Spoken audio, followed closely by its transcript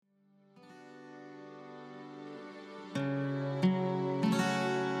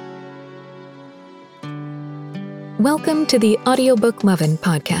Welcome to the Audiobook Lovin'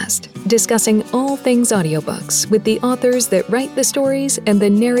 podcast, discussing all things audiobooks with the authors that write the stories and the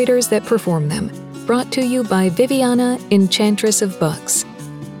narrators that perform them. Brought to you by Viviana, Enchantress of Books.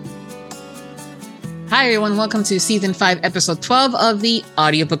 Hi, everyone. Welcome to Season 5, Episode 12 of the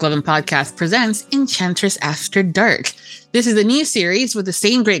Audiobook Lovin' podcast presents Enchantress After Dark. This is a new series with the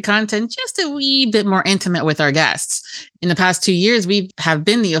same great content, just a wee bit more intimate with our guests. In the past 2 years, we have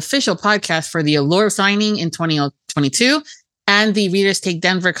been the official podcast for the Allure signing in 2022 and the Readers Take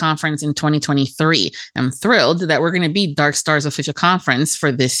Denver conference in 2023. I'm thrilled that we're going to be Dark Star's official conference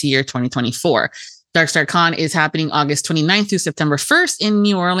for this year, 2024. Dark Star Con is happening August 29th through September 1st in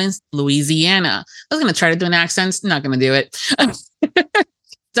New Orleans, Louisiana. I was going to try to do an accent, not going to do it.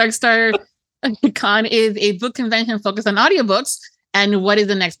 Dark Star Con is a book convention focused on audiobooks and what is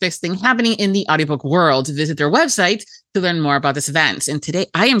the next best thing happening in the audiobook world. Visit their website to learn more about this event. And today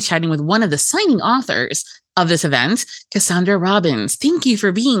I am chatting with one of the signing authors of this event, Cassandra Robbins. Thank you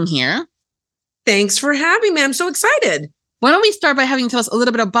for being here. Thanks for having me. I'm so excited. Why don't we start by having you tell us a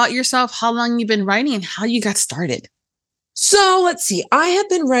little bit about yourself, how long you've been writing, and how you got started? So let's see. I have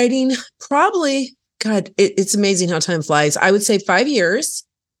been writing probably, it's amazing how time flies. I would say 5 years.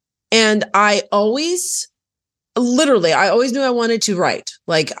 And I always knew I wanted to write.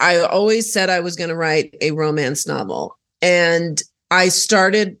 Like I always said I was going to write a romance novel. And I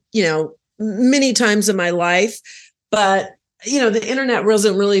started, many times in my life, but the internet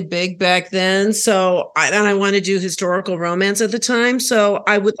wasn't really big back then. So I wanted to do historical romance at the time. So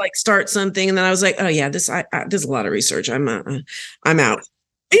I would start something and then I was like, oh yeah, there's a lot of research. I'm out.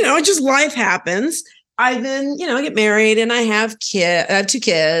 Just life happens. I then, I get married and I have 2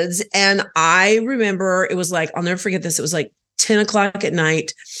 kids. And I remember it was I'll never forget this. It was 10 o'clock at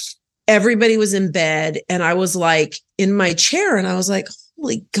night. Everybody was in bed and I was in my chair and I was like,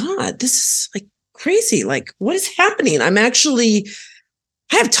 holy God, this is crazy. What is happening? I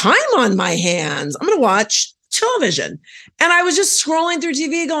have time on my hands. I'm going to watch television. And I was just scrolling through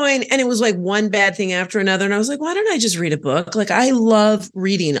TV and it was one bad thing after another. And I was like, why don't I just read a book? I love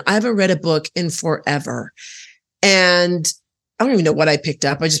reading. I haven't read a book in forever. And I don't even know what I picked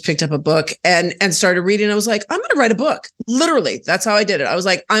up. I just picked up a book and started reading. I was like, I'm going to write a book. Literally, that's how I did it. I was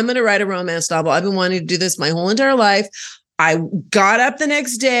like, I'm going to write a romance novel. I've been wanting to do this my whole entire life. I got up the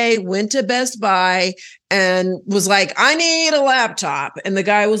next day, went to Best Buy and was like, I need a laptop. And the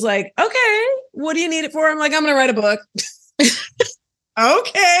guy was like, okay, what do you need it for? I'm like, I'm going to write a book.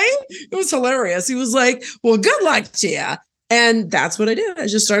 Okay. It was hilarious. He was like, well, good luck to you. And that's what I did. I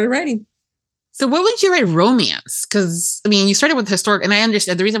just started writing. So what would you write romance? Because, you started with historic, and I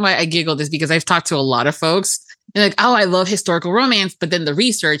understand the reason why I giggled is because I've talked to a lot of folks and oh, I love historical romance, but then the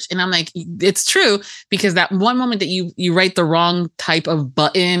research, and I'm like, it's true, because that one moment that you write the wrong type of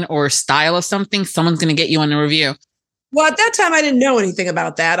button or style of something, someone's going to get you on a review. Well, at that time, I didn't know anything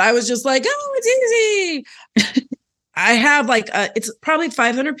about that. I was just like, oh, it's easy. I have it's probably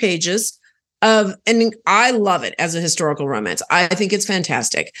 500 pages and I love it as a historical romance. I think it's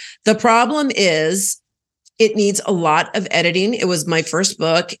fantastic. The problem is it needs a lot of editing. It was my first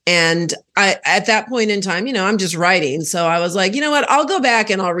book. And at that point in time, I'm just writing. So I was like, you know what, I'll go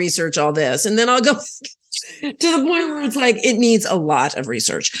back and I'll research all this. And then I'll go to the point where it's it needs a lot of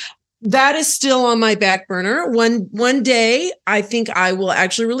research. That is still on my back burner. One day, I think I will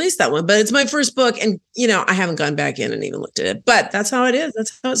actually release that one, but it's my first book. And, I haven't gone back in and even looked at it, but that's how it is.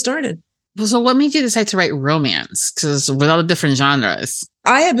 That's how it started. So what made you decide to write romance? Because with all the different genres.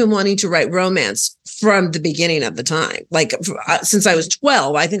 I have been wanting to write romance from the beginning of the time. Since I was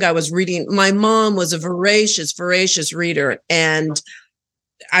 12, I think I was reading. My mom was a voracious reader. And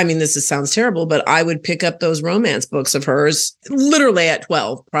this sounds terrible, but I would pick up those romance books of hers literally at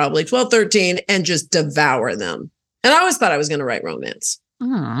 12, probably 12, 13, and just devour them. And I always thought I was going to write romance.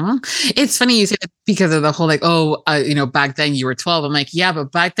 Aww. It's funny you say that because of the whole back then you were 12. I'm like, yeah,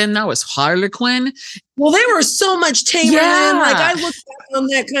 but back then that was Harlequin. Well, they were so much tamer. Yeah. I look back on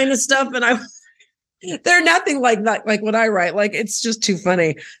that kind of stuff and they're nothing like that, like what I write. It's just too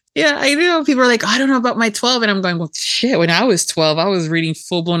funny. Yeah, I know. People are like, I don't know about my 12. And I'm going, well, shit, when I was 12, I was reading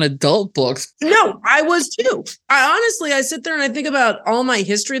full-blown adult books. No, I was too. I sit there and I think about all my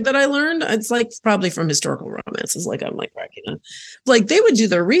history that I learned. It's probably from historical romances. I'm cracking up. They would do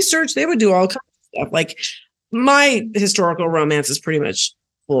their research. They would do all kinds of stuff. My historical romance is pretty much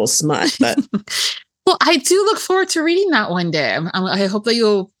full smut. But well, I do look forward to reading that one day. I hope that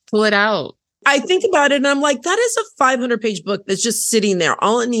you'll pull it out. I think about it and I'm like, that is a 500-page book that's just sitting there.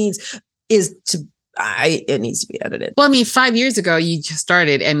 All it needs is it needs to be edited. Well, 5 years ago, you just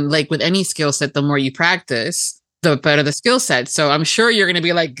started. And with any skill set, the more you practice, the better the skill set. So I'm sure you're going to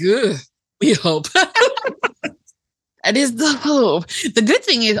be good. We hope. That is the hope. The good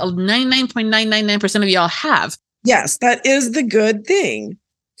thing is 99.999% of y'all have. Yes, that is the good thing.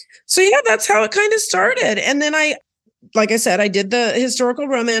 So yeah, that's how it kind of started. And then like I said, I did the historical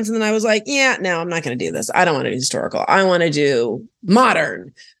romance, and then I was like, yeah, no, I'm not going to do this. I don't want to do historical. I want to do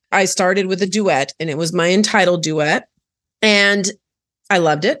modern. I started with a duet, and it was my entitled duet, and I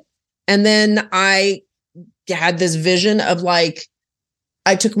loved it. And then I had this vision of like,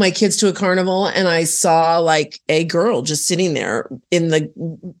 I took my kids to a carnival, and I saw like a girl just sitting there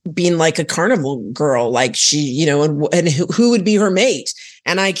being like a carnival girl, like she, you know, and who would be her mate.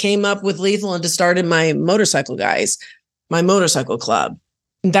 And I came up with Lethal and just started my motorcycle guys, my motorcycle club.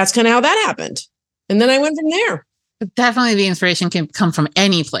 And that's kind of how that happened. And then I went from there. Definitely the inspiration can come from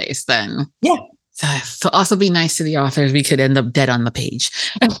any place then. Yeah. So also be nice to the authors. We could end up dead on the page.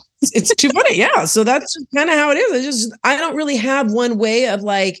 It's too funny. Yeah. So that's kind of how it is. I don't really have one way of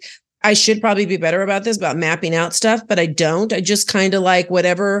like, I should probably be better about this, about mapping out stuff, but I don't. I just kind of like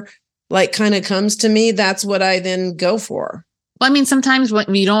whatever like kind of comes to me. That's what I then go for. Well, I mean, sometimes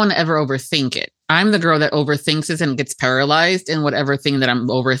when you don't want to ever overthink it. I'm the girl that overthinks it and gets paralyzed in whatever thing that I'm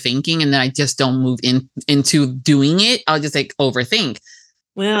overthinking. And then I just don't move into doing it. I'll just like overthink.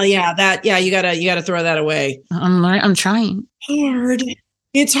 Well, yeah, you gotta throw that away. I'm trying. Hard.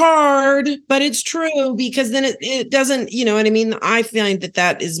 It's hard, but it's true, because then it doesn't, you know what I mean? I find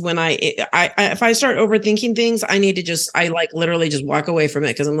that is when I if I start overthinking things, I need to I like literally just walk away from it,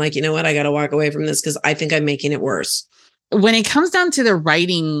 because I'm like, you know what? I got to walk away from this because I think I'm making it worse. When it comes down to the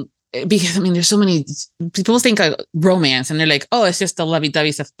writing, because I mean, there's so many people think of romance and they're like, oh, it's just the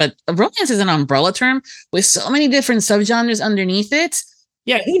lovey-dovey stuff. But romance is an umbrella term with so many different subgenres underneath it.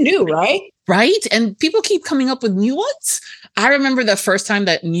 Yeah, who knew, right? Right. And people keep coming up with new ones. I remember the first time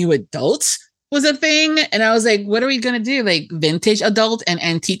that new adult was a thing. And I was like, what are we going to do? Like vintage adult and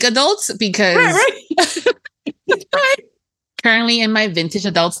antique adults? Because right. Currently in my vintage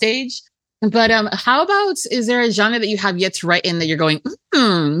adult stage. But how about, is there a genre that you have yet to write in that you're going,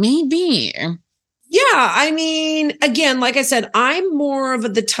 maybe? Yeah, I mean, again, like I said, I'm more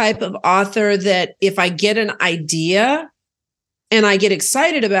of the type of author that if I get an idea and I get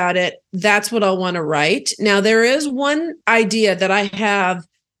excited about it, that's what I'll want to write. Now, there is one idea that I have,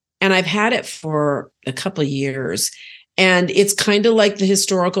 and I've had it for a couple of years, and it's kind of like the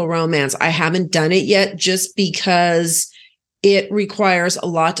historical romance. I haven't done it yet just because it requires a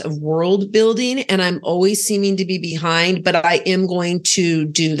lot of world building, and I'm always seeming to be behind, but I am going to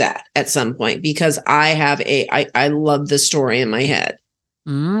do that at some point because I love the story in my head.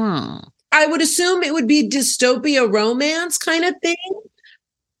 I would assume it would be dystopia romance kind of thing.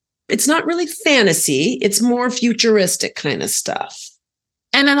 It's not really fantasy. It's more futuristic kind of stuff.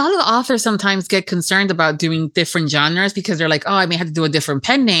 And a lot of authors sometimes get concerned about doing different genres because they're like, oh, I may have to do a different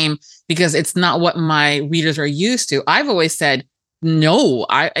pen name because it's not what my readers are used to. I've always said, no,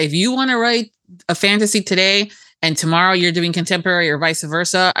 if you want to write a fantasy today and tomorrow you're doing contemporary or vice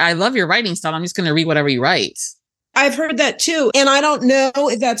versa, I love your writing style. I'm just going to read whatever you write. I've heard that too. And I don't know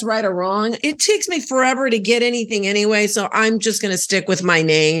if that's right or wrong. It takes me forever to get anything anyway. So I'm just going to stick with my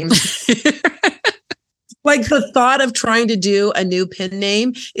name. Like the thought of trying to do a new pen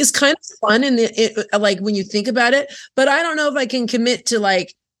name is kind of fun. And like when you think about it, but I don't know if I can commit to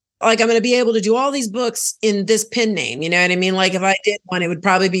like I'm going to be able to do all these books in this pen name. You know what I mean? Like if I did one, it would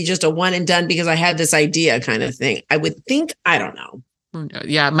probably be just a one and done because I had this idea kind of thing. I would think, I don't know.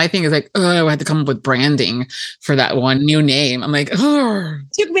 Yeah, my thing is like, I had to come up with branding for that one new name. I'm like, oh,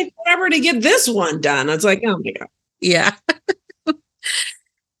 it took me forever to get this one done. I was like, oh my God. Yeah.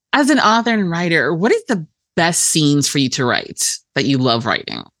 As an author and writer, what is the best scenes for you to write that you love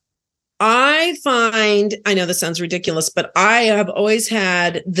writing? I find, I know this sounds ridiculous, but I have always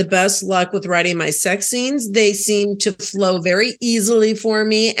had the best luck with writing my sex scenes. They seem to flow very easily for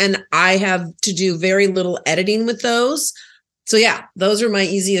me, and I have to do very little editing with those. So yeah, those are my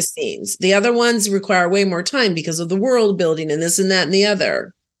easiest scenes. The other ones require way more time because of the world building and this and that and the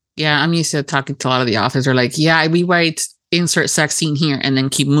other. Yeah, I'm used to talking to a lot of the authors who are like, yeah, we write insert sex scene here and then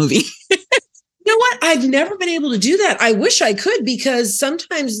keep moving. You know what? I've never been able to do that. I wish I could, because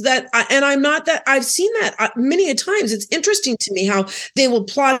sometimes I've seen that many a times. It's interesting to me how they will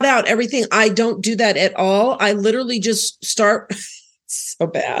plot out everything. I don't do that at all. I literally just start so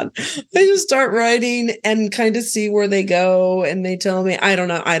bad. I just start writing and kind of see where they go. And they tell me, I don't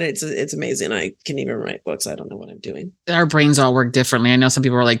know. It's amazing. I can even write books. I don't know what I'm doing. Our brains all work differently. I know some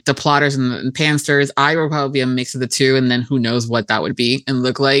people are like the plotters and the pansters. I will probably be a mix of the two. And then who knows what that would be and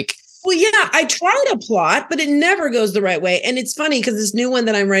look like. Well, yeah, I try to plot, but it never goes the right way. And it's funny because this new one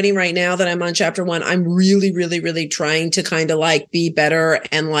that I'm writing right now that I'm on chapter 1, I'm really, really, really trying to kind of like be better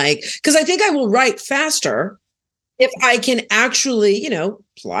and like, because I think I will write faster if I can actually,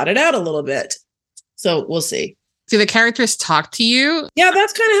 plot it out a little bit. So we'll see. Do the characters talk to you? Yeah,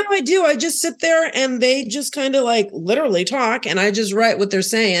 that's kind of how I do. I just sit there and they just kind of like literally talk and I just write what they're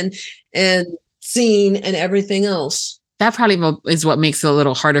saying and scene and everything else. That probably is what makes it a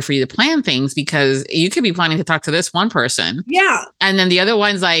little harder for you to plan things, because you could be planning to talk to this one person. Yeah. And then the other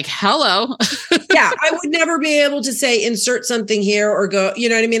one's like, hello. Yeah. I would never be able to say, insert something here or go, you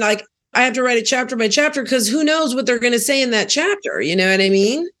know what I mean? Like I have to write it chapter by chapter because who knows what they're going to say in that chapter. You know what I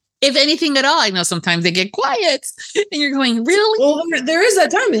mean? If anything at all. I know sometimes they get quiet and you're going, really? Well, there is that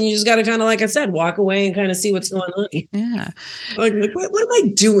time and you just got to kind of, like I said, walk away and kind of see what's going on. Yeah. Like what am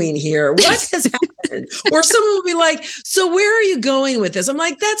I doing here? What has happened? Or someone will be like, so where are you going with this? I'm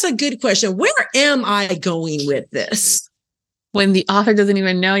like, that's a good question. Where am I going with this? When the author doesn't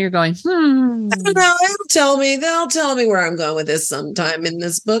even know, you're going, I don't know. They'll tell me where I'm going with this sometime in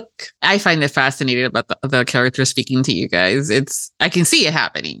this book. I find it fascinating about the character speaking to you guys. I can see it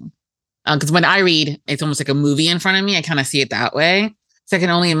happening. Because when I read, it's almost like a movie in front of me. I kind of see it that way. So I can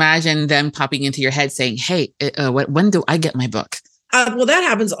only imagine them popping into your head saying, hey, when do I get my book? Well, that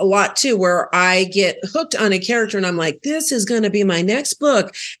happens a lot too, where I get hooked on a character and I'm like, this is going to be my next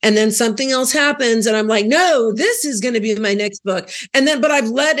book. And then something else happens and I'm like, no, this is going to be my next book. And then, but I've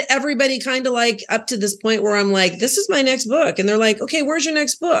led everybody kind of like up to this point where I'm like, this is my next book. And they're like, okay, where's your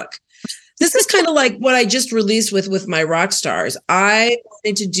next book? This is kind of like what I just released with my rock stars. I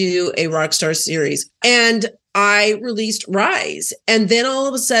wanted to do a rock star series and I released Rise. And then all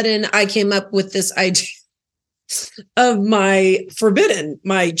of a sudden I came up with this idea of my Forbidden,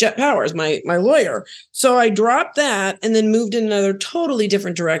 my Jet Powers, my lawyer. So I dropped that and then moved in another totally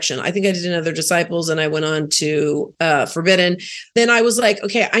different direction. I think I did another Disciples and I went on to Forbidden. Then I was like,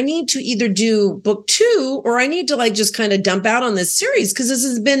 okay, I need to either do book 2 or I need to like just kind of dump out on this series because this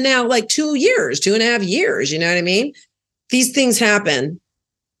has been now like 2.5 years. You know what I mean? These things happen.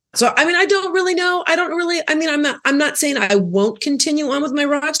 So, I mean, I don't really know. I'm not saying I won't continue on with my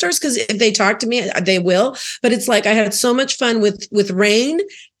rock stars because if they talk to me, they will. But it's like I had so much fun with Rain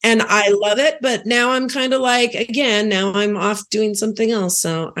and I love it. But now I'm kind of like, again, now I'm off doing something else.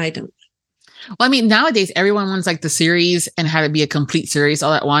 So I don't. Well, I mean, nowadays, everyone wants like the series and have it be a complete series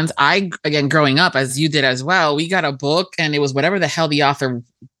all at once. Again, growing up, as you did as well, we got a book and it was whatever the hell the author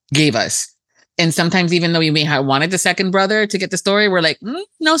gave us. And sometimes, even though we may have wanted the second brother to get the story, we're like,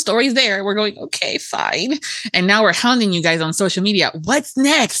 no story's there. We're going, okay, fine. And now we're hounding you guys on social media. What's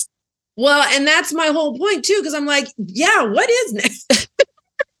next? Well, and that's my whole point, too, because I'm like, yeah, what is next?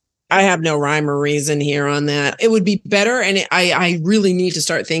 I have no rhyme or reason here on that. It would be better. And I really need to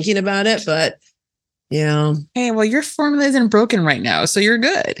start thinking about it. But yeah. Hey, well, your formula isn't broken right now. So you're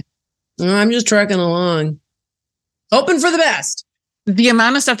good. I'm just trucking along. Hoping for the best. The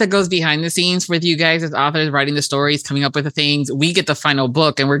amount of stuff that goes behind the scenes with you guys as authors, writing the stories, coming up with the things, we get the final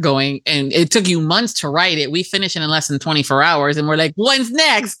book and we're going, and it took you months to write it. We finish it in less than 24 hours and we're like, when's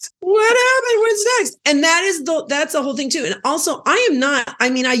next? What happened? What's next? And that's the whole thing too. And also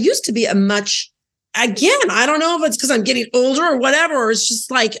I used to be I don't know if it's because I'm getting older or whatever, or it's just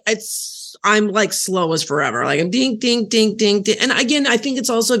like, I'm like slow as forever. Like I'm ding, ding, ding, ding, ding. And again, I think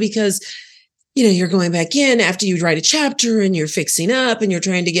it's also because you're going back in after you write a chapter and you're fixing up and you're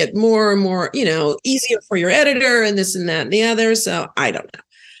trying to get more and more, easier for your editor and this and that and the other. So I don't know.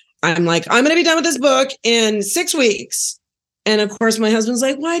 I'm like, I'm going to be done with this book in 6 weeks. And of course, my husband's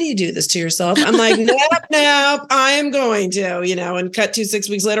like, why do you do this to yourself? I'm like, nope, I am going to, and cut to 6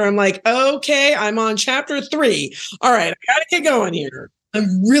 weeks later. I'm like, okay, I'm on chapter 3. All right, I got to get going here.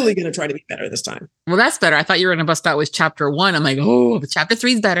 I'm really going to try to be better this time. Well, that's better. I thought you were going to bust out with chapter 1. I'm like, oh, but chapter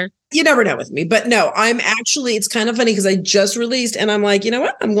 3 is better. You never know with me. But no, it's kind of funny because I just released and I'm like, you know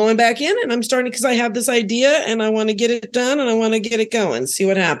what? I'm going back in and I'm starting because I have this idea and I want to get it done and I want to get it going, see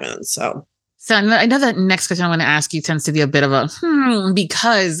what happens. So I know that next question I want to ask you tends to be a bit of a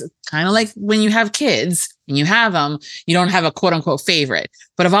because kind of like when you have kids and you have them, you don't have a quote unquote favorite.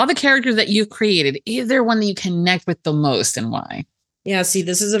 But of all the characters that you've created, is there one that you connect with the most and why? Yeah, see,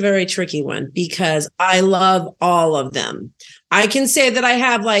 this is a very tricky one because I love all of them. I can say that I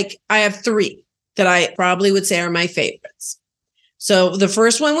have 3 that I probably would say are my favorites. So the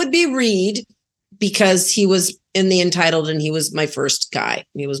first one would be Reed because he was in the Entitled and he was my first guy.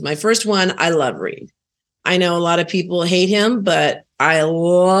 He was my first one. I love Reed. I know a lot of people hate him, but I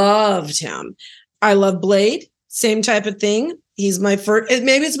loved him. I love Blade, same type of thing. He's my first,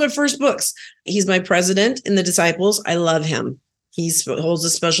 maybe it's my first books. He's my president in the Disciples. I love him. He holds a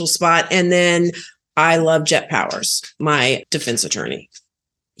special spot. And then I love Jet Powers, my defense attorney.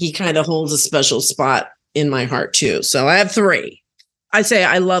 He kind of holds a special spot in my heart too. So I have 3. I say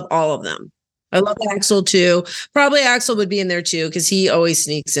I love all of them. I love Axel too. Probably Axel would be in there too, because he always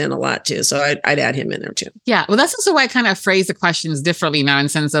sneaks in a lot too. So I'd add him in there too. Yeah. Well, that's also why I kind of phrase the questions differently now, in the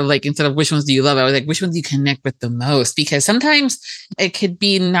sense of like, instead of which ones do you love, I was like, which ones do you connect with the most? Because sometimes it could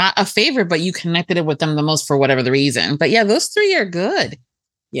be not a favorite, but you connected it with them the most for whatever the reason. But yeah, those 3 are good.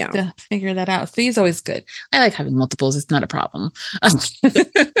 Yeah. To figure that out. 3 is always good. I like having multiples. It's not a problem.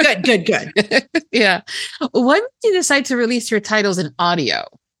 Good. Yeah. When did you decide to release your titles in audio?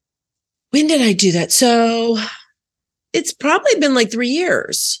 When did I do that? So it's probably been like 3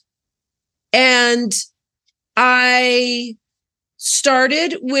 years. And I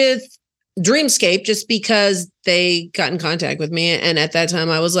started with Dreamscape just because they got in contact with me. And at that time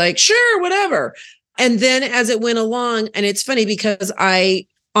I was like, sure, whatever. And then as it went along, and it's funny because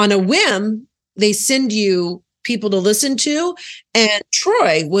on a whim, they send you people to listen to. And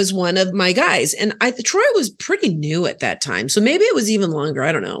Troy was one of my guys. And Troy was pretty new at that time. So maybe it was even longer.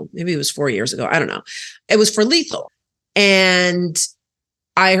 I don't know. Maybe it was 4 years ago. I don't know. It was for Lethal. And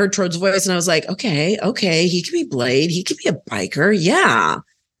I heard Troy's voice and I was like, okay. He could be Blade. He could be a biker. Yeah.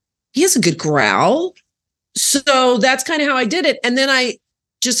 He has a good growl. So that's kind of how I did it. And then I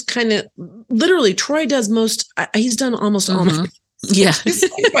just kind of literally, Troy does he's done almost all my. Yeah. He's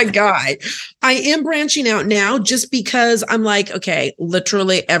like my guy. I am branching out now just because I'm like, okay,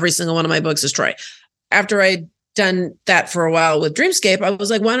 literally every single one of my books is Troy. After I'd done that for a while with Dreamscape, I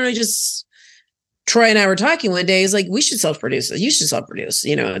was like, why don't I just, Troy and I were talking one day. He's like, we should self-produce it. You should self-produce,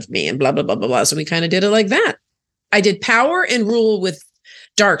 it's me and blah, blah, blah, blah, blah. So we kind of did it like that. I did Power and Rule with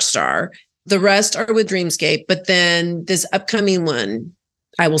Dark Star. The rest are with Dreamscape. But then this upcoming one,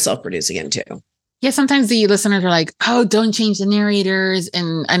 I will self-produce again too. Yeah, sometimes the listeners are like, oh, don't change the narrators.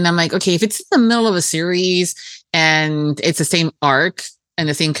 And I'm like, okay, if it's in the middle of a series and it's the same arc and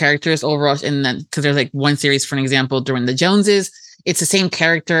the same characters overall, and then because there's like one series, for an example, during the Joneses, it's the same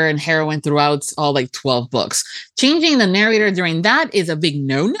character and heroine throughout all like 12 books. Changing the narrator during that is a big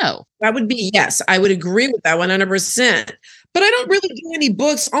no-no. That would be, yes, I would agree with that 100%. But I don't really do any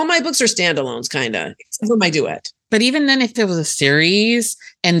books. All my books are standalones, kind of, except for my duet. But even then, if there was a series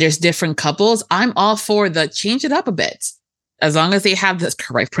and there's different couples, I'm all for the change it up a bit. As long as they have the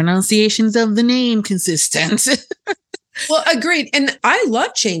correct pronunciations of the name consistent. Well, agreed. And I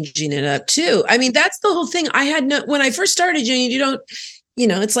love changing it up too. I mean, that's the whole thing. When I first started, you don't,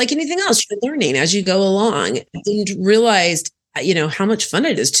 it's like anything else. You're learning as you go along. I didn't realize, how much fun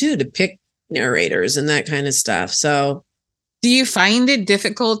it is too, to pick narrators and that kind of stuff. So. Do you find it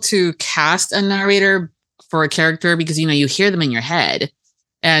difficult to cast a narrator for a character because, you hear them in your head,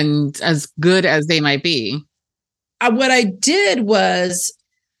 and as good as they might be? What I did was,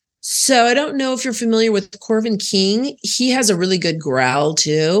 so I don't know if you're familiar with Corvin King. He has a really good growl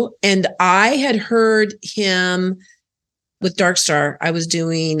too. And I had heard him with Dark Star. I was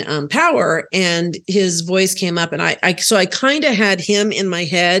doing Power, and his voice came up, and I kind of had him in my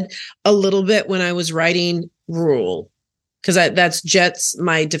head a little bit when I was writing Rule. Because that's Jet's,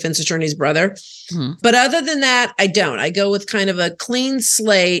 my defense attorney's brother. Mm-hmm. But other than that, I don't. I go with kind of a clean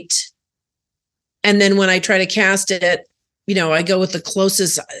slate. And then when I try to cast it, I go with the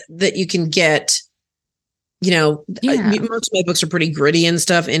closest that you can get. Most of my books are pretty gritty and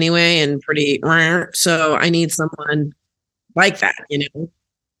stuff anyway, and pretty. So I need someone like that,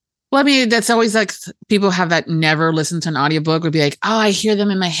 Well, I mean, that's always like people have that never listened to an audiobook would be like, oh, I hear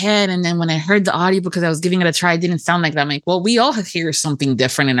them in my head. And then when I heard the audiobook, because I was giving it a try, it didn't sound like that. I'm like, well, we all hear something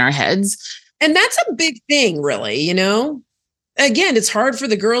different in our heads. And that's a big thing, really, Again, it's hard for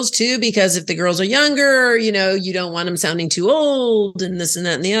the girls too, because if the girls are younger, you don't want them sounding too old and this and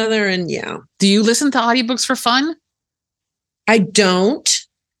that and the other. And yeah. Do you listen to audiobooks for fun? I don't.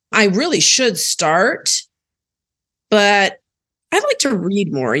 I really should start, but I like to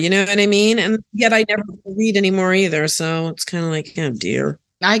read more, you know what I mean? And yet I never read anymore either. So it's kind of like, oh dear.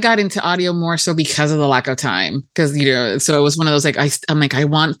 I got into audio more so because of the lack of time. Because, so it was one of those, like, I'm like, I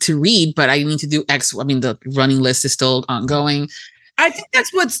want to read, but I need to do X. I mean, the running list is still ongoing. I think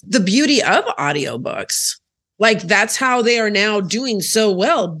that's what's the beauty of audiobooks. Like, that's how they are now doing so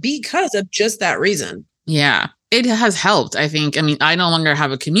well, because of just that reason. Yeah. It has helped, I think. I mean, I no longer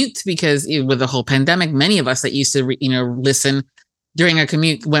have a commute because with the whole pandemic, many of us that used to, listen during a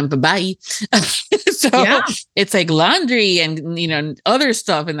commute went bye-bye. So yeah. It's like laundry and, other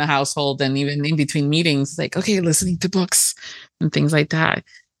stuff in the household, and even in between meetings, like, okay, listening to books and things like that.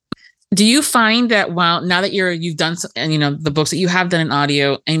 Do you find that now that you've done, and the books that you have done in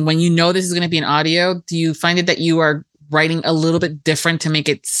audio, and when this is going to be in audio, do you find it that you are writing a little bit different to make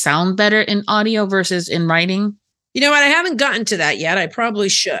it sound better in audio versus in writing? You know what? I haven't gotten to that yet. I probably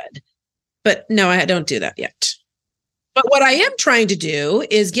should, but no, I don't do that yet. But what I am trying to do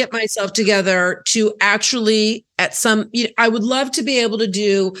is get myself together to actually I would love to be able to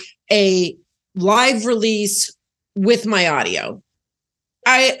do a live release with my audio.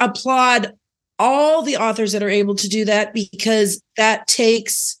 I applaud all the authors that are able to do that because that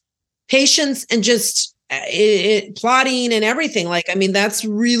takes patience and just plotting and everything. Like, I mean, that's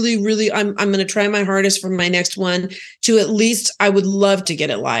really, really, I'm going to try my hardest for my next one to at least, I would love to get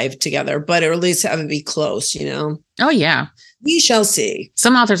it live together, but or at least have it be close, Oh yeah. We shall see.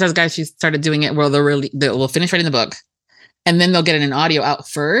 Some authors, as guys, who started doing it where they'll finish writing the book and then they'll get an audio out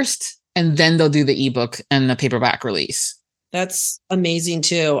first and then they'll do the ebook and the paperback release. That's amazing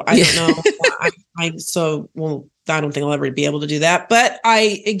too. I don't know. I don't think I'll ever be able to do that. But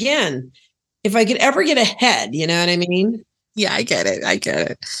if I could ever get ahead, you know what I mean? Yeah, I get it.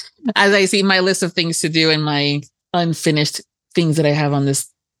 As I see my list of things to do and my unfinished things that I have on this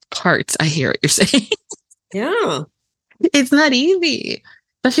cart, I hear what you're saying. Yeah. It's not easy,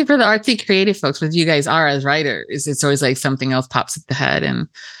 especially for the artsy creative folks, what you guys are as writers. It's always like something else pops at the head and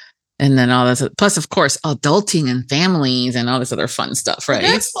then all this, plus, of course, adulting and families and all this other fun stuff, right?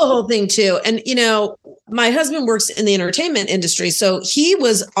 That's the whole thing, too. And, my husband works in the entertainment industry. So he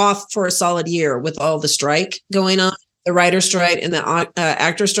was off for a solid year with all the strike going on, the writer strike and the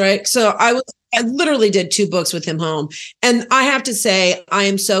actor strike. So I literally did 2 books with him home. And I have to say, I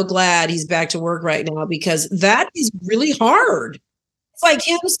am so glad he's back to work right now because that is really hard. It's like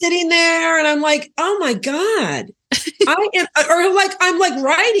him sitting there and I'm like, oh my God. I'm like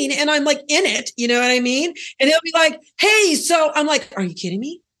writing and I'm like in it, you know what I mean? And he'll be like, hey, so I'm like, are you kidding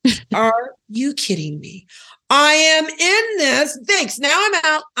me? Are you kidding me? I am in this. Thanks. Now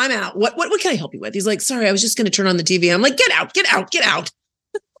I'm out. What can I help you with? He's like, sorry, I was just going to turn on the TV. I'm like, get out.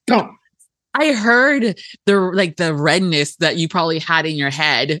 Go. I heard the redness that you probably had in your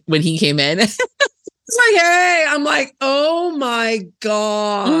head when he came in. It's like, hey, I'm like, oh my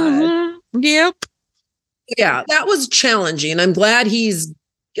God. Mm-hmm. Yep. Yeah, that was challenging. I'm glad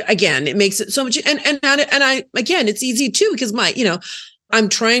it makes it so much. And I, again, it's easy too, because I'm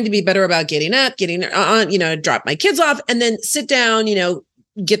trying to be better about getting on, drop my kids off and then sit down,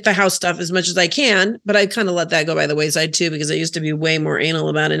 get the house stuff as much as I can. But I kind of let that go by the wayside too, because I used to be way more anal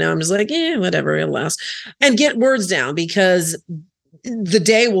about it. Now I'm just like, whatever, it'll last, and get words down because the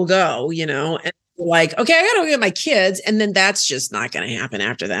day will go, and like, okay, I got to get my kids. And then that's just not going to happen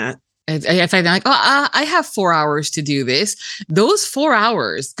after that. I find like, I have 4 hours to do this. Those 4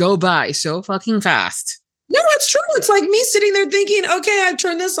 hours go by so fucking fast. No, it's true. It's like me sitting there thinking, okay, I've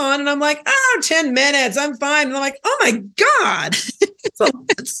turned this on and I'm like, 10 minutes. I'm fine. And I'm like, oh my God. So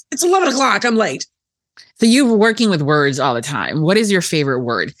it's 11 o'clock. I'm late. So you're working with words all the time. What is your favorite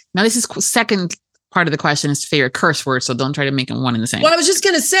word? Now, this is second part of the question is favorite curse word. So don't try to make them one and the same. Well, I was just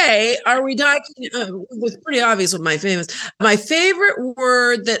going to say, are we talking? It was pretty obvious what my favorite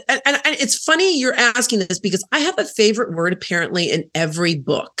word that, and it's funny you're asking this because I have a favorite word apparently in every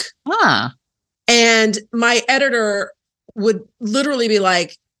book. And my editor would literally be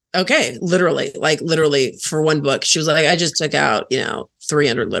like, okay, literally for one book, she was like, I just took out,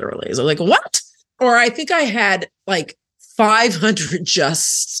 300 literally. So I was like, what? Or I think I had like 500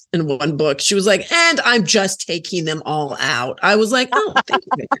 just in one book. She was like, and I'm just taking them all out. I was like, oh, thank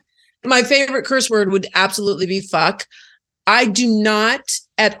you. My favorite curse word would absolutely be fuck. I do not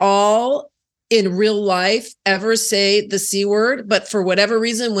at all in real life ever say the C word, but for whatever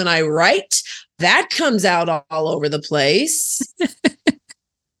reason, when I write, that comes out all over the place,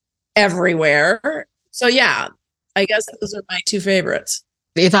 everywhere. So yeah, I guess those are my 2 favorites.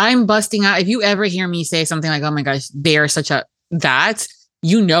 If I'm busting out, if you ever hear me say something like, oh my gosh, they are such a that,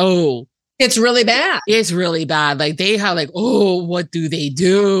 it's really bad. It's really bad. Like they have like, oh, what do they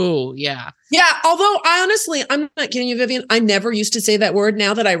do? Yeah. Yeah. Although I'm not kidding you, Vivian. I never used to say that word.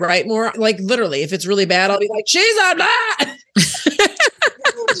 Now that I write more, like literally, if it's really bad, I'll be like, she's a bad.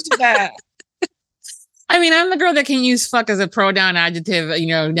 Do that. I mean, I'm the girl that can use fuck as a pronoun, adjective,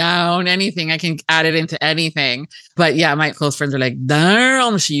 noun, anything. I can add it into anything. But yeah, my close friends are like,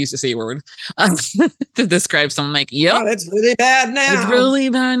 damn, she used to say a word to describe someone like, yep. Oh, it's really bad now. It's really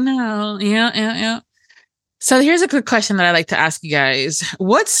bad now. Yeah. So here's a quick question that I like to ask you guys.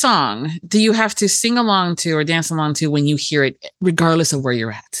 What song do you have to sing along to or dance along to when you hear it, regardless of where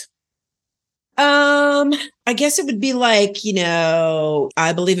you're at? I guess it would be like,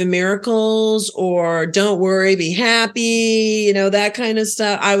 I believe in miracles or don't worry, be happy, that kind of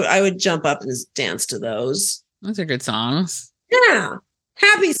stuff. I would jump up and dance to those. Those are good songs. Yeah.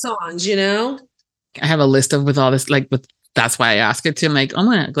 Happy songs, I have a list of with all this, like with that's why I ask it too. I'm like, I'm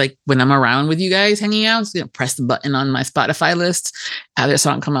gonna, like, when I'm around with you guys hanging out, press the button on my Spotify list, have their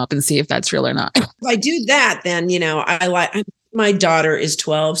song come up, and see if that's real or not. If I do that, then my daughter is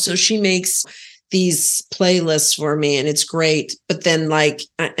 12, so she makes these playlists for me, and it's great. But then, like,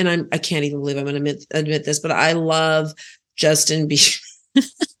 I can't even believe I'm going to admit this, but I love Justin Bieber.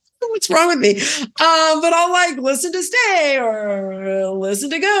 What's wrong with me? But I'll like listen to Stay or listen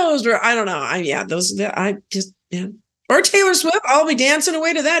to Ghost, or I don't know. Or Taylor Swift. I'll be dancing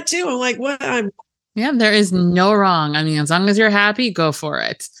away to that too. I'm like, what? Yeah, there is no wrong. I mean, as long as you're happy, go for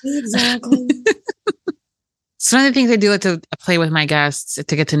it. Exactly. So one of the things I do like to play with my guests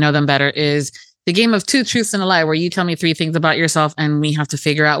to get to know them better is the game of 2 truths and a lie, where you tell me 3 things about yourself and we have to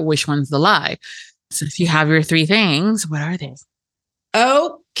figure out which one's the lie. So if you have your 3 things, what are they?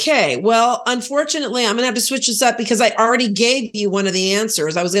 Okay. Well, unfortunately, I'm going to have to switch this up because I already gave you one of the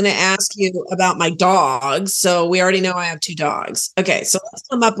answers. I was going to ask you about my dogs. So we already know I have 2 dogs. Okay. So let's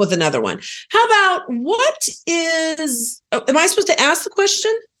come up with another one. How about am I supposed to ask the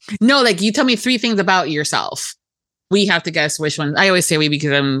question? No, like you tell me 3 things about yourself. We have to guess which one. I always say we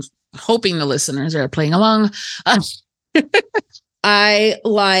because I'm hoping the listeners are playing along. I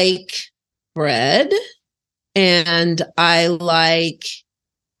like bread, and I like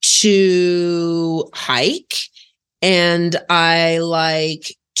to hike, and I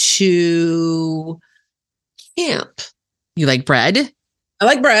like to camp. You like bread? I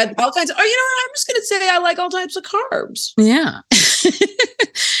like bread, all kinds of, I'm just going to say I like all types of carbs. Yeah.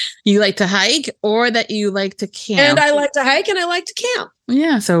 You like to hike, or that you like to camp? And I like to hike and I like to camp.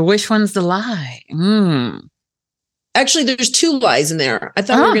 Yeah. So which one's the lie? Actually, there's 2 lies in there. I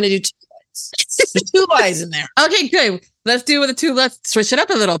thought we were going to do 2 lies. There's 2 lies in there. Okay, good. Let's do with the 2. Let's switch it up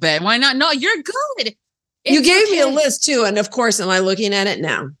a little bit. Why not? No, you're good. You gave me a list too. And of course, am I looking at it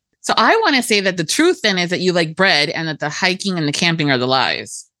now? So I want to say that the truth then is that you like bread and that the hiking and the camping are the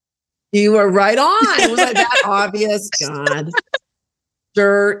lies. You were right on. Was I that obvious? God.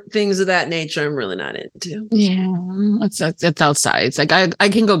 Dirt, things of that nature, I'm really not into. Yeah, it's outside. It's like I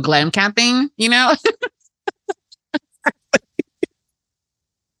can go glam camping,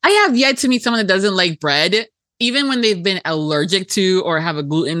 I have yet to meet someone that doesn't like bread. Even when they've been allergic to or have a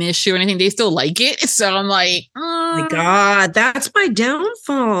gluten issue or anything, they still like it. So I'm like, oh my God, that's my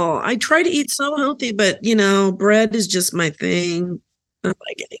downfall. I try to eat so healthy, but bread is just my thing. I don't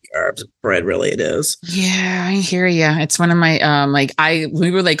like any carbs. Bread, really, it is. Yeah, I hear you. It's one of my we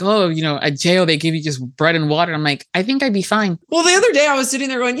were like, at jail they give you just bread and water. I'm like, I think I'd be fine. Well, the other day I was sitting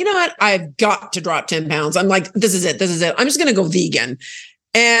there going, you know what? I've got to drop 10 pounds. I'm like, this is it. I'm just going to go vegan.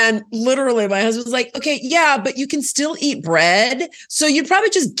 And literally my husband was like, okay, yeah, but you can still eat bread. So you'd probably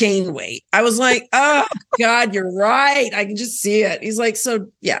just gain weight. I was like, oh God, you're right. I can just see it. He's like, so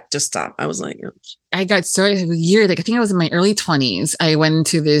yeah, just stop. I was like, I got started a year, I think I was in my early 20s. I went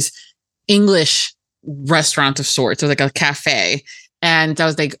into this English restaurant of sorts. It was like a cafe. And I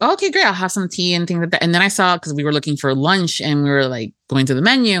was like, oh, okay, great. I'll have some tea and things like that. And then I saw, because we were looking for lunch and we were like going to the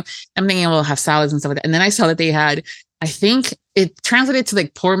menu, I'm thinking we'll have salads and stuff like that. And then I saw that they had, I think it translated to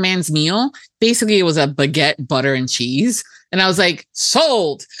like poor man's meal. Basically, it was a baguette, butter, and cheese. And I was like,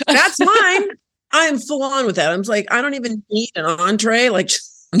 sold. That's mine. I'm full on with that. I'm like, I don't even need an entree. Like,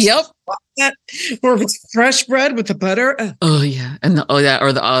 yep. That, or if it's fresh bread with the butter. Oh yeah, and or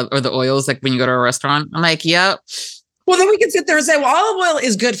the oils. Like when you go to a restaurant, I'm like, yep. Well, then we can sit there and say, well, olive oil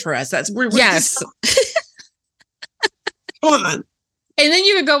is good for us. We're yes. Come on. And then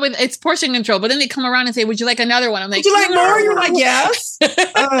you would go with it's portion control, but then they come around and say, would you like another one? I'm like, would you like more? You're like, yes.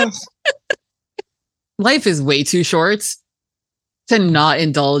 Life is way too short to not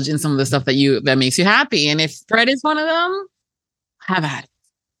indulge in some of the stuff that makes you happy. And if bread is one of them, have at it.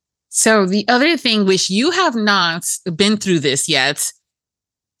 So the other thing, which you have not been through this yet.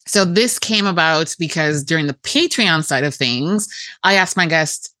 So this came about because during the Patreon side of things, I asked my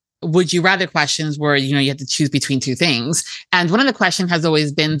guests, would you rather questions where, you had to choose between 2 things. And one of the questions has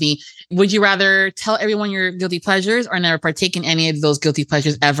always been would you rather tell everyone your guilty pleasures or never partake in any of those guilty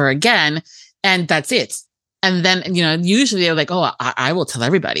pleasures ever again? And that's it. And then, usually they're like, oh, I will tell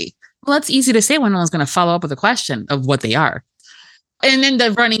everybody. Well, that's easy to say when no one's going to follow up with a question of what they are. And then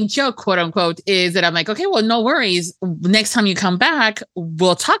the running joke, quote unquote, is that I'm like, okay, well, no worries. Next time you come back,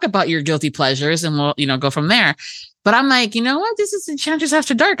 we'll talk about your guilty pleasures and we'll, go from there. But I'm like, you know what? This is Enchantress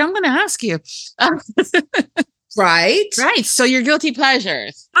After Dark. I'm going to ask you. Right. Right. So your guilty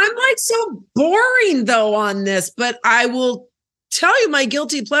pleasures. I'm like so boring though on this, but I will tell you my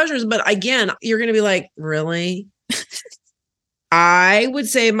guilty pleasures. But again, you're going to be like, really? I would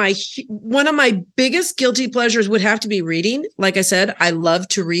say one of my biggest guilty pleasures would have to be reading. Like I said, I love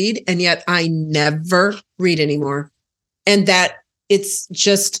to read, and yet I never read anymore. And that it's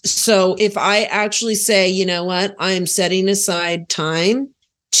just, so if I actually say, you know what, I am setting aside time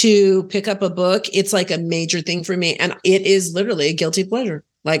to pick up a book, it's like a major thing for me. And it is literally a guilty pleasure.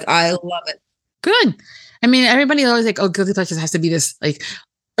 Like, I love it. Good. I mean, everybody always like, oh, guilty pleasures has to be this like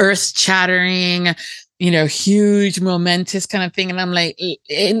earth shattering, huge, momentous kind of thing. And I'm like,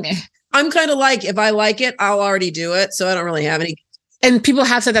 I'm kind of like, if I like it, I'll already do it. So I don't really have any. And people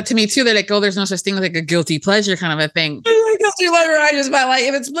have said that to me too. They're like, oh, there's no such thing as like a guilty pleasure kind of a thing. Guilty pleasure, I just about like,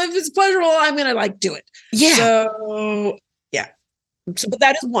 if it's pleasurable, I'm going to like do it. Yeah. So yeah. So, but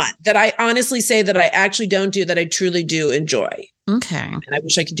that is one that I honestly say that I actually don't do, that I truly do enjoy. Okay. And I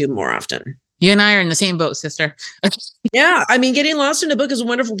wish I could do more often. You and I are in the same boat, sister. Yeah. I mean, getting lost in a book is a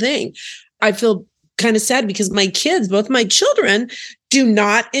wonderful thing. I feel kind of sad because my kids, both my children, do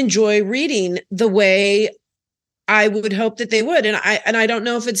not enjoy reading the way I would hope that they would. And I don't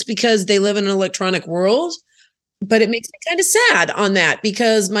know if it's because they live in an electronic world, but it makes me kind of sad on that,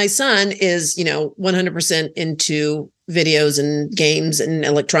 because my son is, 100% into videos and games and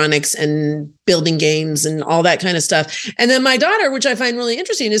electronics and building games and all that kind of stuff. And then my daughter, which I find really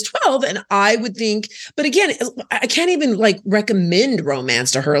interesting, is 12. And I would think, but again, I can't even like recommend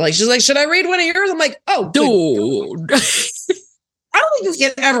romance to her. Like, she's like, should I read one of yours? I'm like, oh, dude. I don't think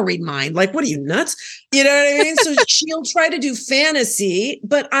you can ever read mine. Like, what are you, nuts? You know what I mean? So she'll try to do fantasy,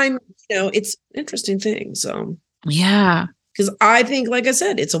 but it's an interesting thing. So yeah. Because I think, like I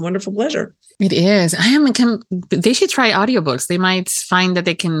said, it's a wonderful pleasure. It is. They should try audiobooks. They might find that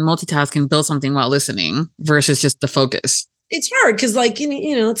they can multitask and build something while listening versus just the focus. It's hard because, like,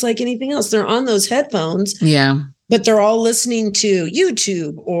 it's like anything else. They're on those headphones. Yeah. But they're all listening to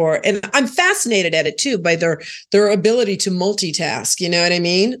YouTube and I'm fascinated at it too, by their ability to multitask. You know what I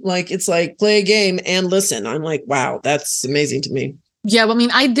mean? Like, it's like play a game and listen. I'm like, wow, that's amazing to me. Yeah. Well, I mean,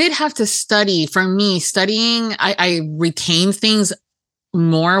 I did have to study. For me, studying, I retained things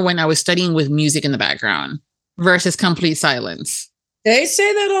more when I was studying with music in the background versus complete silence. They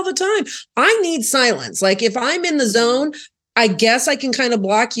say that all the time. I need silence. Like, if I'm in the zone, I guess I can kind of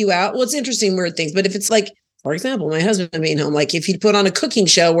block you out. Well, it's interesting, weird things. But if it's like, for example, my husband being home, like if he'd put on a cooking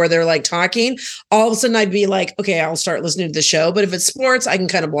show where they're like talking, all of a sudden I'd be like, okay, I'll start listening to the show. But if it's sports, I can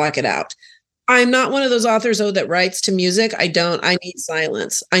kind of block it out. I'm not one of those authors, that writes to music. I need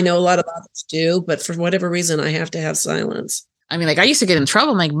silence. I know a lot of authors do, but for whatever reason, I have to have silence. I mean, like, I used to get in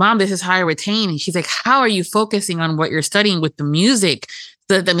trouble. I'm like, Mom, this is how I retain. And she's like, how are you focusing on what you're studying with the music?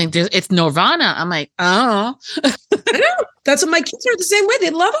 I mean, it's Nirvana. I'm like, oh. I know. That's what my kids are the same way.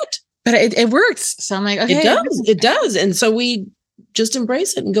 They love it. But it works. So I'm like, okay. It does. And so we just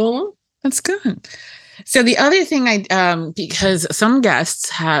embrace it and go along. That's good. So the other thing because some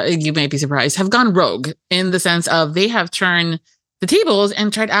guests you may be surprised, have gone rogue in the sense of they have turned the tables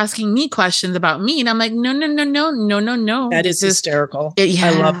and tried asking me questions about me. And I'm like, no. That is hysterical. I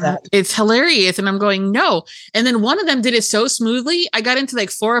love that. It's hilarious. And I'm going, no. And then one of them did it so smoothly. I got into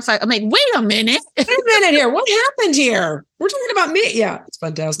like 4 or 5. I'm like, wait a minute here. What happened here? We're talking about me. Yeah. It's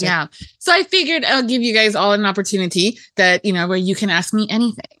fantastic. Yeah. So I figured I'll give you guys all an opportunity that, where you can ask me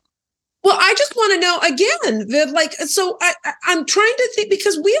anything. Well, I just want to know again that, like, so I'm trying to think,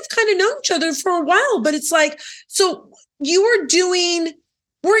 because we have kind of known each other for a while, but it's like, so weren't you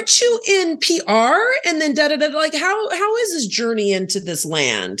in PR and then like, how is this journey into this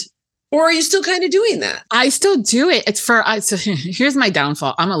land? Or are you still kind of doing that? I still do it. So here's my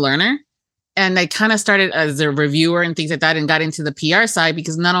downfall. I'm a learner, and I kind of started as a reviewer and things like that and got into the PR side,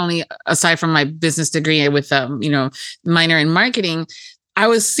 because not only aside from my business degree with, minor in marketing, I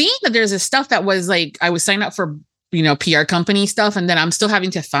was seeing that there's this stuff that was like, I was signing up for, PR company stuff. And then I'm still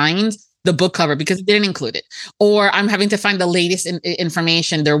having to find the book cover because it didn't include it. Or I'm having to find the latest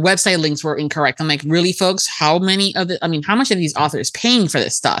information. Their website links were incorrect. I'm like, really, folks, how much are these authors paying for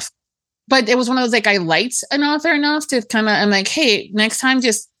this stuff? But it was one of those, like, I liked an author enough to kind of, I'm like, hey, next time,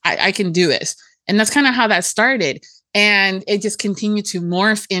 I can do this. And that's kind of how that started. And it just continued to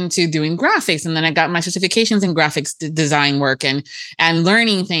morph into doing graphics. And then I got my certifications in graphics design work and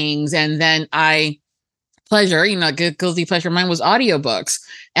learning things. And then guilty pleasure of mine was audiobooks,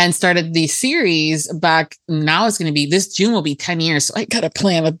 and started the series back. Now this June will be 10 years. So I got to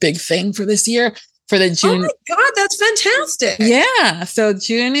plan a big thing for this year for the June. Oh my God, that's fantastic. Yeah. So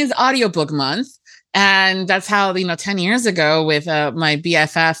June is audiobook month. And that's how, 10 years ago with my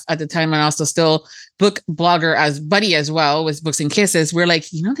BFF at the time, and also still book blogger as buddy as well with Books and Kisses, we're like,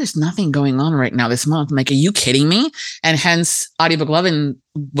 there's nothing going on right now this month. I'm like, are you kidding me? And hence Audiobook Lovin'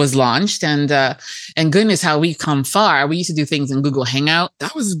 was launched, and goodness, how we've come far. We used to do things in Google Hangout.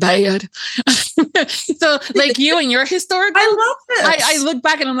 That was bad. So like you and your historical, I love this. I look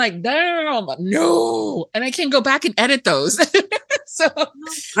back and I'm like, damn, no. And I can't go back and edit those. So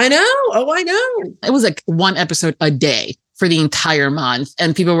I know. Oh, I know. it was like one episode a day for the entire month.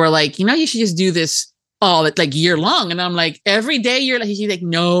 And people were like, you should just do this all like year long. And I'm like, every day you're like, he's like,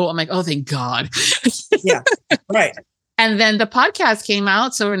 no. I'm like, oh, thank God. Yeah. Right. And then the podcast came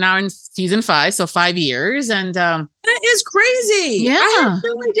out. So we're now in season 5. So 5 years. And that is crazy. Yeah. I had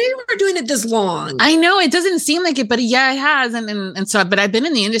no idea we were doing it this long. I know it doesn't seem like it, but yeah, it has. And so, but I've been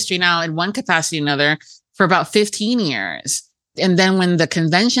in the industry now in one capacity or another for about 15 years. And then when the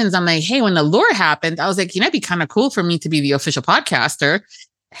conventions, I'm like, hey, when the lure happened, I was like, it'd be kind of cool for me to be the official podcaster,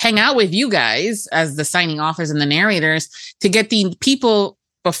 hang out with you guys as the signing authors and the narrators to get the people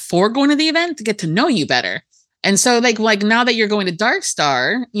before going to the event to get to know you better. And so like now that you're going to Dark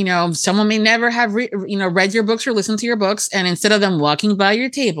Star, someone may never have, read your books or listened to your books. And instead of them walking by your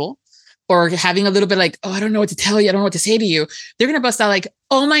table or having a little bit like, oh, I don't know what to tell you, I don't know what to say to you, they're going to bust out like,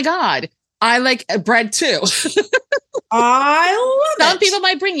 oh my God, I like bread too. I love it. Some people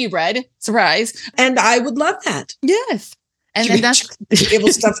might bring you bread. Surprise. And I would love that. Yes. And then that's able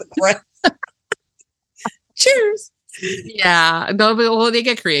stuff with bread. Cheers. Yeah. They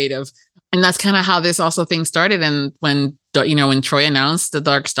get creative. And that's kind of how this also thing started. And when Troy announced the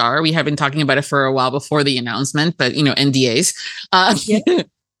Dark Star, we had been talking about it for a while before the announcement, but, NDAs. Yeah.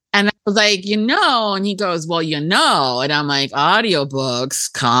 And I was like, and he goes, well, and I'm like, audiobooks.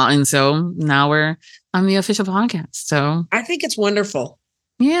 And so now we're on the official podcast. So I think it's wonderful.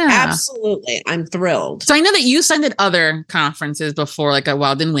 Yeah, absolutely. I'm thrilled. So I know that you signed at other conferences before, like at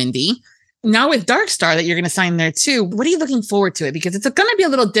Wild and Windy. Now with Dark Star that you're going to sign there too. What are you looking forward to it? Because it's going to be a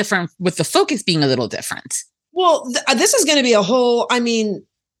little different with the focus being a little different. Well, this is going to be a whole,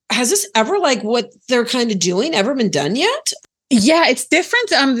 has this ever like what they're kind of doing ever been done yet? Yeah, it's different.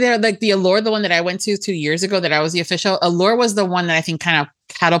 They're like the Allure, the one that I went to 2 years ago that I was the official. Allure was the one that I think kind of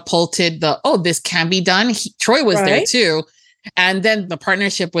catapulted this can be done. Troy was there too. And then the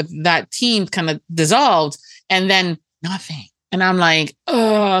partnership with that team kind of dissolved and then nothing. And I'm like,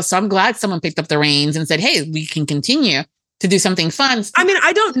 oh, so I'm glad someone picked up the reins and said, hey, we can continue to do something fun.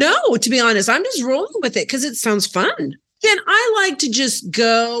 I don't know, to be honest. I'm just rolling with it because it sounds fun. And I like to just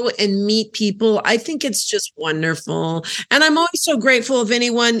go and meet people. I think it's just wonderful. And I'm always so grateful if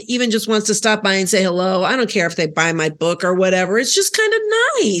anyone even just wants to stop by and say hello. I don't care if they buy my book or whatever. It's just kind of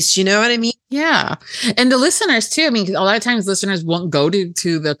nice. You know what I mean? Yeah. And the listeners too. A lot of times listeners won't go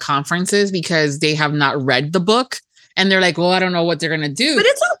to the conferences because they have not read the book. And they're like, well, I don't know what they're going to do. But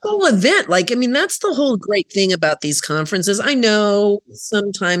it's a whole event. That's the whole great thing about these conferences. I know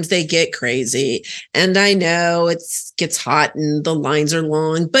sometimes they get crazy and I know it gets hot and the lines are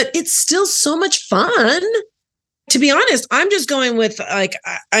long, but it's still so much fun. To be honest, I'm just going with I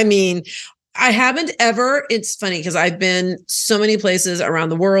haven't ever, it's funny because I've been so many places around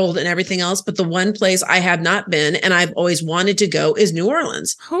the world and everything else, but the one place I have not been and I've always wanted to go is New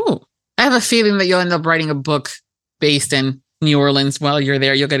Orleans. Oh, I have a feeling that you'll end up writing a book based in New Orleans. While you're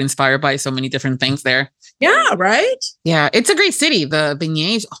there, you'll get inspired by so many different things there. Yeah, right? Yeah, it's a great city. The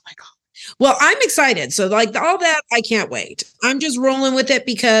beignets, oh my God. Well, I'm excited. So all that, I can't wait. I'm just rolling with it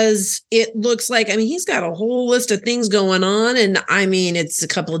because it looks like, he's got a whole list of things going on. And it's a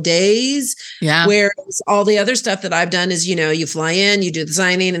couple of days. Yeah. Whereas all the other stuff that I've done is, you fly in, you do the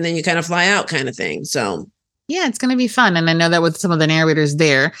signing, and then you kind of fly out kind of thing. So yeah, it's going to be fun. And I know that with some of the narrators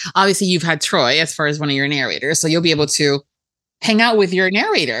there, obviously you've had Troy as far as one of your narrators. So you'll be able to hang out with your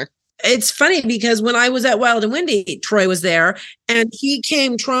narrator. It's funny because when I was at Wild and Windy, Troy was there and he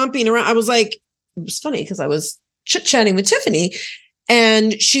came tromping around. I was like, it was funny because I was chit-chatting with Tiffany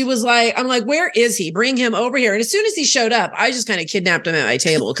and she was like, I'm like, where is he? Bring him over here. And as soon as he showed up, I just kind of kidnapped him at my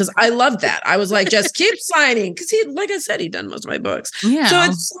table because I loved that. I was like, just keep signing because like I said, he'd done most of my books. Yeah. So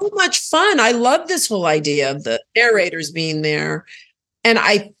it's so much fun. I love this whole idea of the narrators being there. And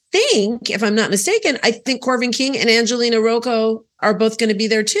I think, if I'm not mistaken, I think Corvin King and Angelina Rocco are both going to be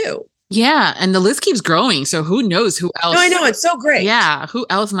there too. Yeah. And the list keeps growing. So who knows who else? No, I know. It's so great. Yeah. Who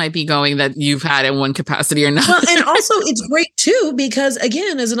else might be going that you've had in one capacity or not? Well, and also it's great too, because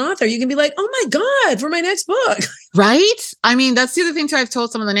again, as an author, you can be like, oh my God, for my next book. Right. That's the other thing too. I've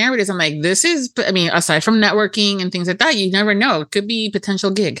told some of the narrators, I'm like, aside from networking and things like that, you never know. It could be a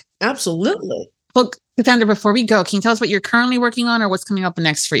potential gig. Absolutely. Well, Cassandra, before we go, can you tell us what you're currently working on or what's coming up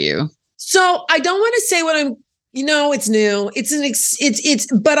next for you? So I don't want to say what I'm, it's new.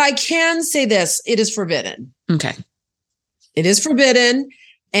 But I can say this. It is forbidden. Okay. It is forbidden.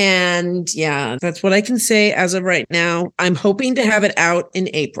 And yeah, that's what I can say as of right now. I'm hoping to have it out in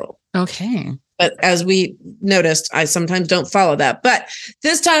April. Okay. But as we noticed, I sometimes don't follow that. But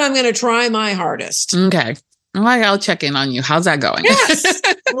this time I'm going to try my hardest. Okay. All right, I'll check in on you. How's that going? Yes.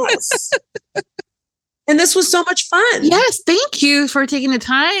 Yes. And this was so much fun. Yes. Thank you for taking the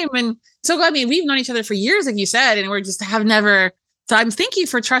time. And so, I mean, we've known each other for years, like you said, and we're just have never. So thank you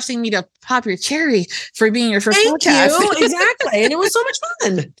for trusting me to pop your cherry for being your first podcast. Thank you. Exactly. And it was so much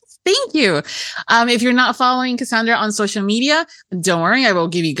fun. Thank you. If you're not following Cassandra on social media, don't worry. I will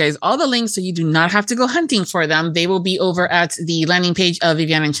give you guys all the links so you do not have to go hunting for them. They will be over at the landing page of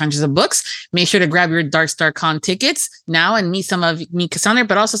Viviana Enchantress of Books. Make sure to grab your Dark Star Con tickets now and meet Cassandra,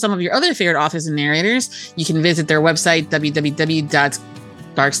 but also some of your other favorite authors and narrators. You can visit their website,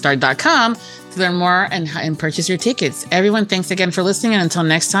 www.darkstar.com, to learn more and purchase your tickets. Everyone, thanks again for listening. And until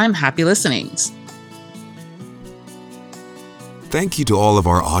next time, happy listenings. Thank you to all of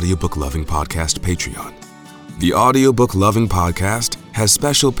our Audiobook Loving Podcast Patreon. The Audiobook Loving Podcast has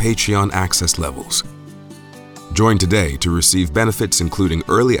special Patreon access levels. Join today to receive benefits including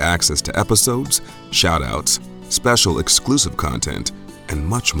early access to episodes, shout-outs, special exclusive content, and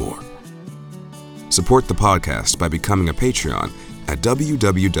much more. Support the podcast by becoming a Patreon at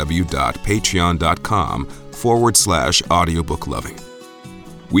www.patreon.com/audiobookloving.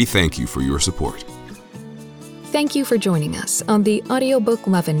 We thank you for your support. Thank you for joining us on the Audiobook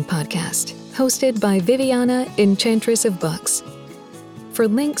Lovin' podcast, hosted by Viviana, Enchantress of Books. For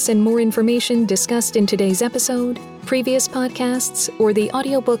links and more information discussed in today's episode, previous podcasts, or the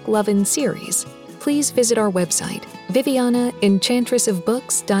Audiobook Lovin' series, please visit our website,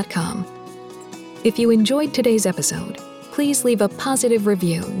 vivianaenchantressofbooks.com. If you enjoyed today's episode, please leave a positive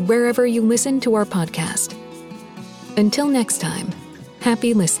review wherever you listen to our podcast. Until next time,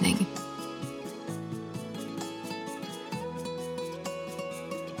 happy listening.